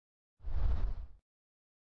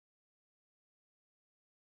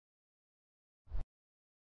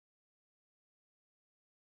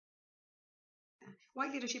Why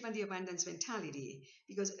leadership and the abundance mentality?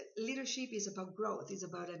 Because leadership is about growth, it's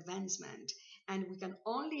about advancement. And we can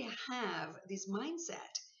only have this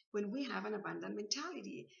mindset when we have an abundant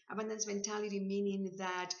mentality. Abundance mentality meaning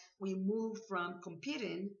that we move from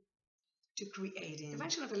competing to creating. The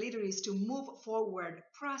function of a leader is to move forward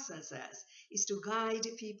processes, is to guide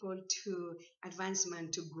people to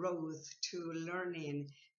advancement, to growth, to learning,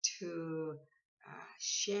 to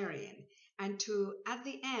sharing, and to, at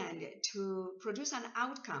the end, to produce an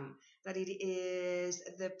outcome that it is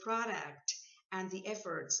the product and the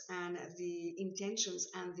efforts and the intentions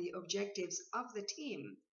and the objectives of the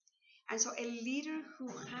team. And so a leader who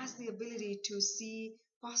has the ability to see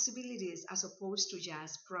possibilities as opposed to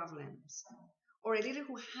just problems, or a leader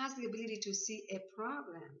who has the ability to see a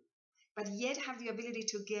problem, but yet have the ability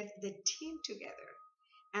to get the team together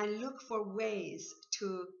and look for ways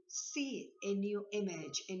to see a new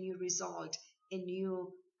image, a new result, a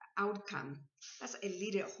new outcome. That's a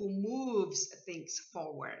leader who moves things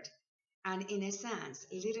forward. And in a sense,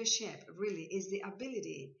 leadership really is the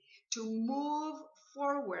ability to move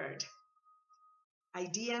forward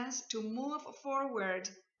ideas, to move forward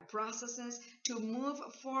processes, to move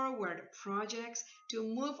forward projects, to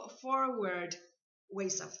move forward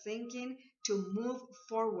ways of thinking, to move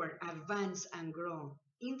forward, advance, and grow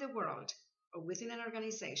in the world, or within an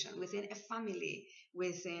organization, within a family,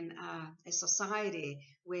 within a society,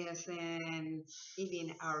 within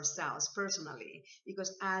even ourselves personally.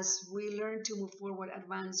 Because as we learn to move forward,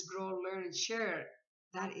 advance, grow, learn, and share,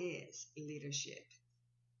 that is leadership.